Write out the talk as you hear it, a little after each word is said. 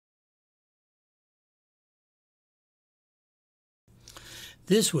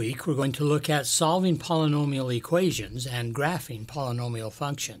This week we're going to look at solving polynomial equations and graphing polynomial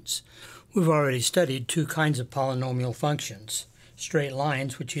functions. We've already studied two kinds of polynomial functions: straight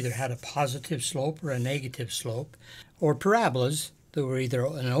lines, which either had a positive slope or a negative slope, or parabolas that were either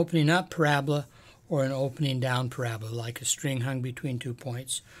an opening up parabola or an opening down parabola, like a string hung between 2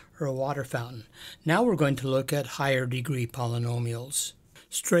 points or a water fountain. Now we're going to look at higher degree polynomials.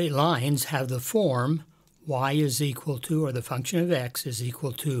 Straight lines have the form y is equal to, or the function of x is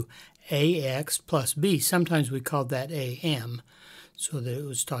equal to ax plus b. Sometimes we called that am, so that it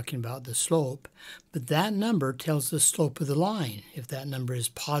was talking about the slope. But that number tells the slope of the line. If that number is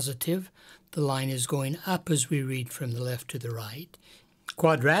positive, the line is going up as we read from the left to the right.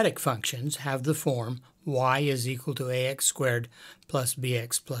 Quadratic functions have the form y is equal to ax squared plus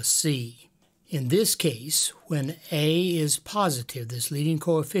bx plus c. In this case, when a is positive, this leading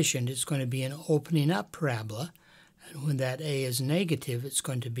coefficient, it's going to be an opening up parabola. And when that a is negative, it's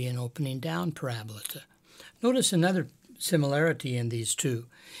going to be an opening down parabola. Notice another similarity in these two.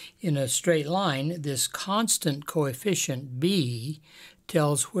 In a straight line, this constant coefficient b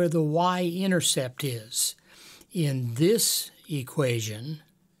tells where the y-intercept is. In this equation,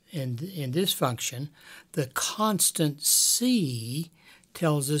 in this function, the constant c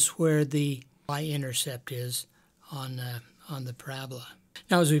tells us where the y-intercept is on the parabola.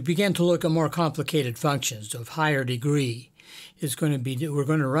 Now, as we begin to look at more complicated functions of higher degree, we're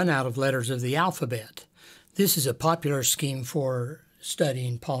going to run out of letters of the alphabet. This is a popular scheme for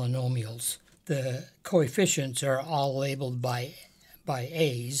studying polynomials. The coefficients are all labeled by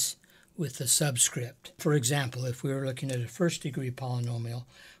a's with the subscript. For example, if we were looking at a first degree polynomial,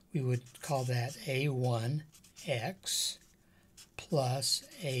 we would call that a1x plus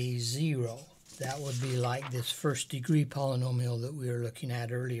a0. That would be like this first degree polynomial that we were looking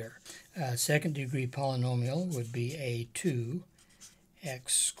at earlier. Second degree polynomial would be a2x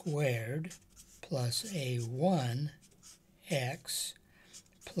squared plus a1x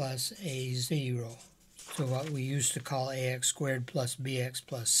plus a0. So what we used to call ax squared plus bx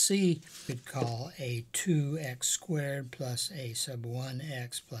plus c, we could call a 2x squared plus a sub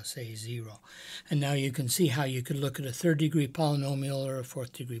 1x plus a0. And now you can see how you could look at a third degree polynomial or a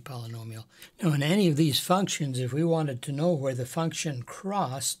fourth degree polynomial. Now in any of these functions, if we wanted to know where the function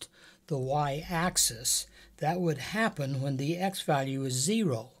crossed the y-axis, that would happen when the x value is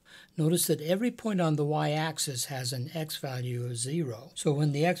 0. Notice that every point on the y-axis has an x value of 0. So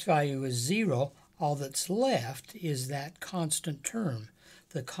when the x value is 0, all that's left is that constant term.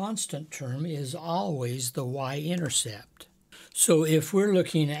 The constant term is always the y-intercept. So if we're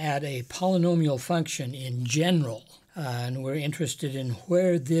looking at a polynomial function in general, and we're interested in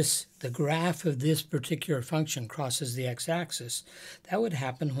where the graph of this particular function crosses the x-axis, that would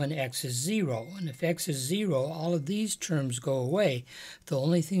happen when x is 0. And if x is 0, all of these terms go away. The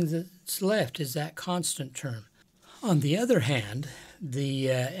only thing that's left is that constant term. On the other hand,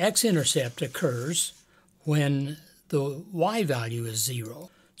 the x-intercept occurs when the y value is 0.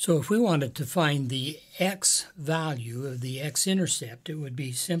 So if we wanted to find the x value of the x-intercept, it would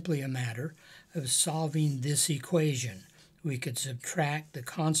be simply a matter of solving this equation. We could subtract the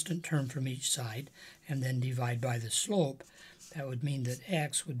constant term from each side and then divide by the slope. That would mean that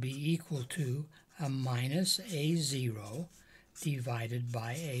x would be equal to a minus a0 divided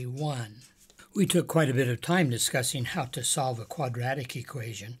by a1. We took quite a bit of time discussing how to solve a quadratic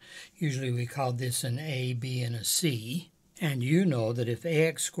equation. Usually we call this an a, b, and a c. And you know that if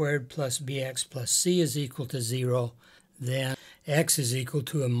ax squared plus bx plus c is equal to 0, then x is equal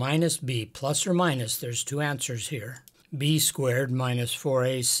to a minus b, plus or minus, there's two answers here, b squared minus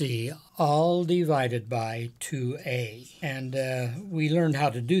 4ac, all divided by 2a. And we learned how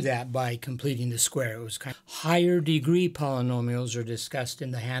to do that by completing the square. It was kind of higher degree polynomials are discussed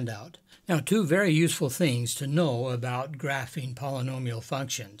in the handout. Now, two very useful things to know about graphing polynomial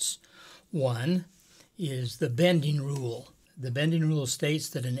functions. One is the bending rule. The bending rule states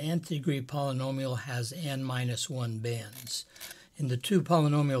that an nth degree polynomial has n minus 1 bends. In the two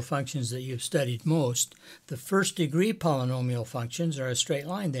polynomial functions that you've studied most, the first degree polynomial functions are a straight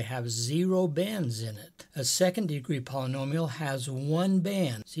line. They have 0 bends in it. A second degree polynomial has 1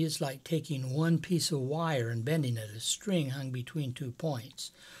 bend. See, it's like taking one piece of wire and bending it, a string hung between 2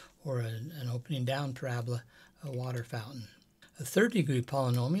 points, or an opening down parabola, a water fountain. A third degree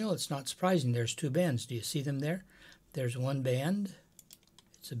polynomial, it's not surprising, there's 2 bends. Do you see them there? There's 1 bend,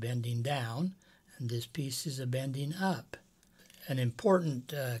 it's a bending down, and this piece is a bending up. An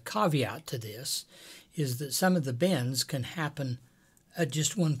important caveat to this is that some of the bends can happen at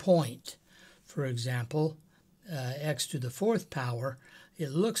just one point. For example, x to the 4th power, it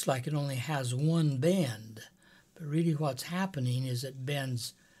looks like it only has 1 bend. But really what's happening is it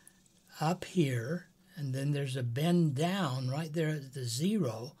bends up here, and then there's a bend down right there at the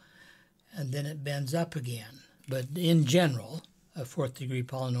 0, and then it bends up again. But in general, a fourth degree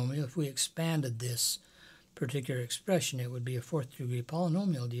polynomial, if we expanded this particular expression, it would be a fourth degree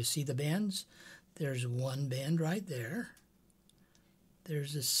polynomial. Do you see the bends? There's one bend right there.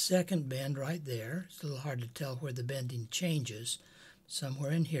 There's a second bend right there. It's a little hard to tell where the bending changes.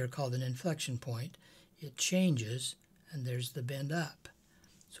 Somewhere in here called an inflection point, it changes, and there's the bend up.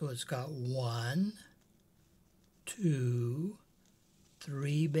 So it's got 1, 2,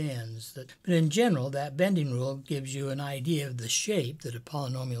 3 bends. But in general, that bending rule gives you an idea of the shape that a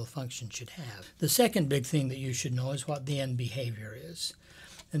polynomial function should have. The second big thing that you should know is what the end behavior is.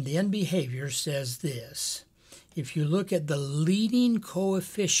 And the end behavior says this. If you look at the leading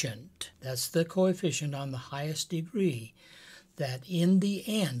coefficient, that's the coefficient on the highest degree, that in the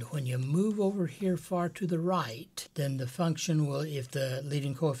end, when you move over here far to the right, then the function will, if the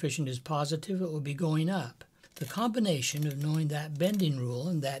leading coefficient is positive, it will be going up. The combination of knowing that bending rule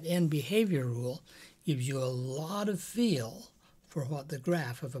and that end behavior rule gives you a lot of feel for what the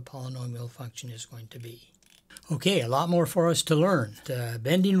graph of a polynomial function is going to be. Okay, a lot more for us to learn. The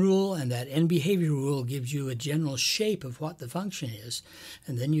bending rule and that end behavior rule gives you a general shape of what the function is,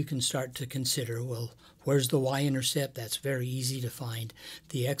 and then you can start to consider, well, where's the y-intercept? That's very easy to find.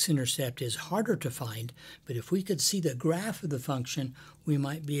 The x-intercept is harder to find, but if we could see the graph of the function, we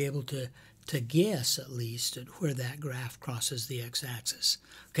might be able to guess at least at where that graph crosses the x-axis.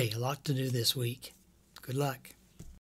 Okay, a lot to do this week. Good luck.